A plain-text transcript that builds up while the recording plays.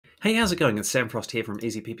Hey, how's it going? It's Sam Frost here from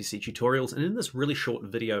Easy PPC Tutorials, and in this really short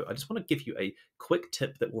video, I just want to give you a quick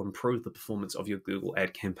tip that will improve the performance of your Google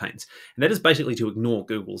ad campaigns. And that is basically to ignore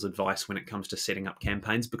Google's advice when it comes to setting up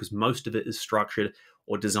campaigns, because most of it is structured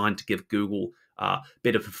or designed to give Google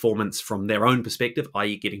better performance from their own perspective,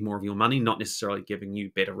 i.e. getting more of your money, not necessarily giving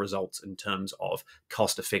you better results in terms of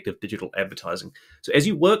cost-effective digital advertising. So as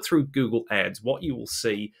you work through Google Ads, what you will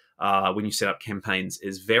see when you set up campaigns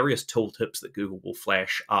is various tooltips that Google will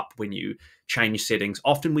flash up when you change settings,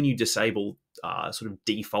 often when you disable sort of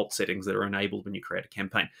default settings that are enabled when you create a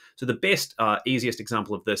campaign. So the best, easiest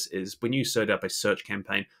example of this is when you set up a search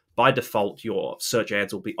campaign. By default, your search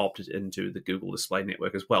ads will be opted into the Google Display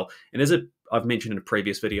Network as well. And as I've mentioned in a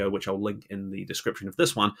previous video, which I'll link in the description of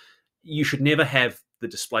this one, you should never have the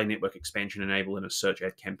display network expansion enabled in a search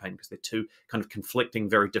ad campaign because they're two kind of conflicting,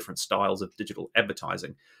 very different styles of digital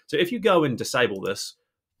advertising. So if you go and disable this,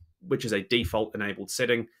 which is a default enabled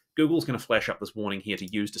setting, Google's going to flash up this warning here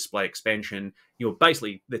to use display expansion.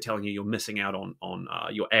 They're telling you you're missing out on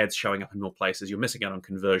your ads showing up in more places. You're missing out on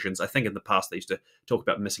conversions. I think in the past they used to talk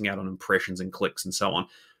about missing out on impressions and clicks and so on.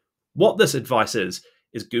 What this advice is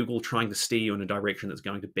Google trying to steer you in a direction that's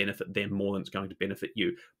going to benefit them more than it's going to benefit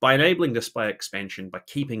you. By enabling display expansion, by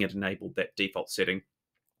keeping it enabled, that default setting,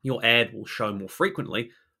 your ad will show more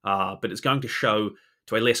frequently, but it's going to show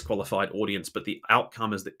to a less qualified audience, but the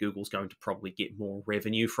outcome is that Google's going to probably get more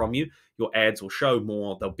revenue from you. Your ads will show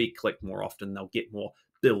more, they'll be clicked more often, they'll get more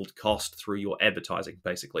build cost through your advertising,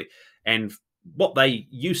 basically. And what they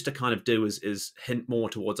used to kind of do is hint more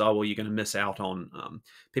towards, oh, well, you're going to miss out on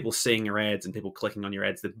people seeing your ads and people clicking on your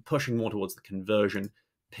ads. They're pushing more towards the conversion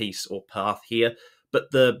piece or path here. But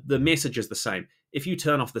the message is the same. If you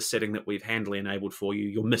turn off the setting that we've handily enabled for you,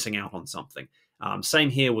 you're missing out on something. Same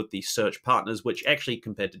here with the search partners, which actually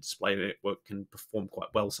compared to display network can perform quite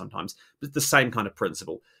well sometimes. But it's the same kind of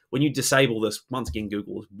principle. When you disable this, once again,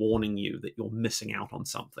 Google is warning you that you're missing out on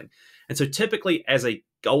something. And so typically as a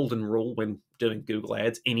golden rule when doing Google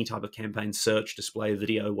Ads, any type of campaign, search, display,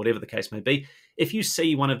 video, whatever the case may be, if you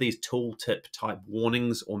see one of these tooltip type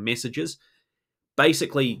warnings or messages,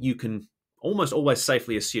 basically you can almost always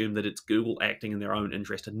safely assume that it's Google acting in their own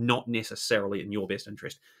interest and not necessarily in your best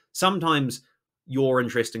interest. Sometimes your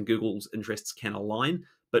interest and Google's interests can align,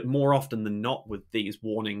 but more often than not with these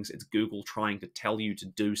warnings, it's Google trying to tell you to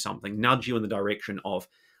do something, nudge you in the direction of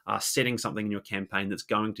setting something in your campaign that's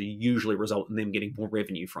going to usually result in them getting more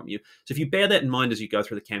revenue from you. So if you bear that in mind as you go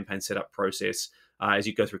through the campaign setup process, as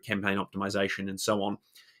you go through campaign optimization and so on,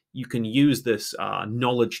 you can use this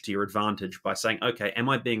knowledge to your advantage by saying, okay, am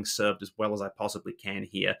I being served as well as I possibly can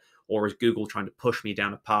here? Or is Google trying to push me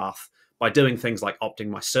down a path by doing things like opting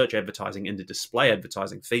my search advertising into display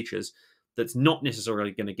advertising features that's not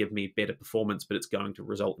necessarily going to give me better performance, but it's going to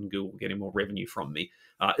result in Google getting more revenue from me?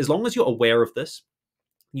 As long as you're aware of this,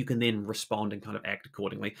 you can then respond and kind of act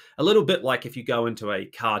accordingly. A little bit like if you go into a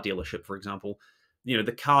car dealership, for example,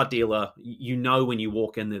 the car dealer, when you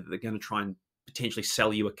walk in, they're going to try and potentially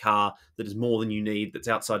sell you a car that is more than you need, that's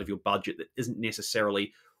outside of your budget, that isn't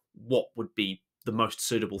necessarily what would be the most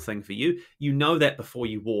suitable thing for you. You know that before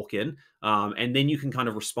you walk in, and then you can kind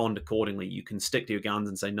of respond accordingly. You can stick to your guns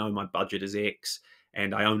and say, no, my budget is X,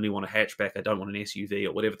 and I only want a hatchback, I don't want an SUV,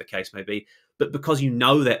 or whatever the case may be. But because you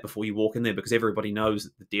know that before you walk in there, because everybody knows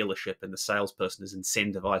that the dealership and the salesperson is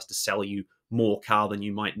incentivized to sell you more car than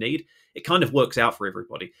you might need, it kind of works out for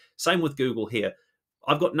everybody. Same with Google here.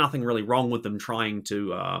 I've got nothing really wrong with them trying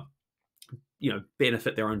to,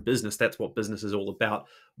 benefit their own business. That's what business is all about.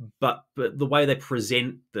 But the way they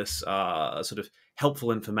present this sort of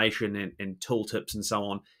helpful information and tooltips and so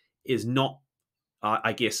on is not,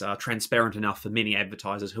 transparent enough for many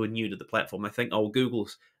advertisers who are new to the platform. They think, oh,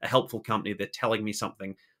 Google's a helpful company. They're telling me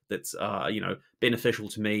something that's, beneficial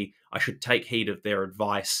to me. I should take heed of their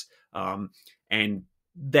advice. And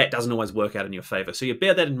that doesn't always work out in your favor. So you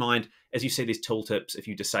bear that in mind as you see these tooltips. If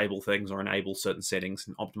you disable things or enable certain settings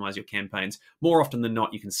and optimize your campaigns, more often than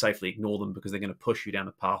not, you can safely ignore them because they're going to push you down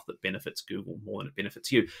a path that benefits Google more than it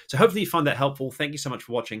benefits you. So hopefully you find that helpful. Thank you so much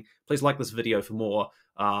for watching. Please like this video for more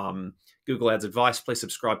Google Ads advice. Please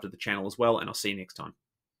subscribe to the channel as well, and I'll see you next time.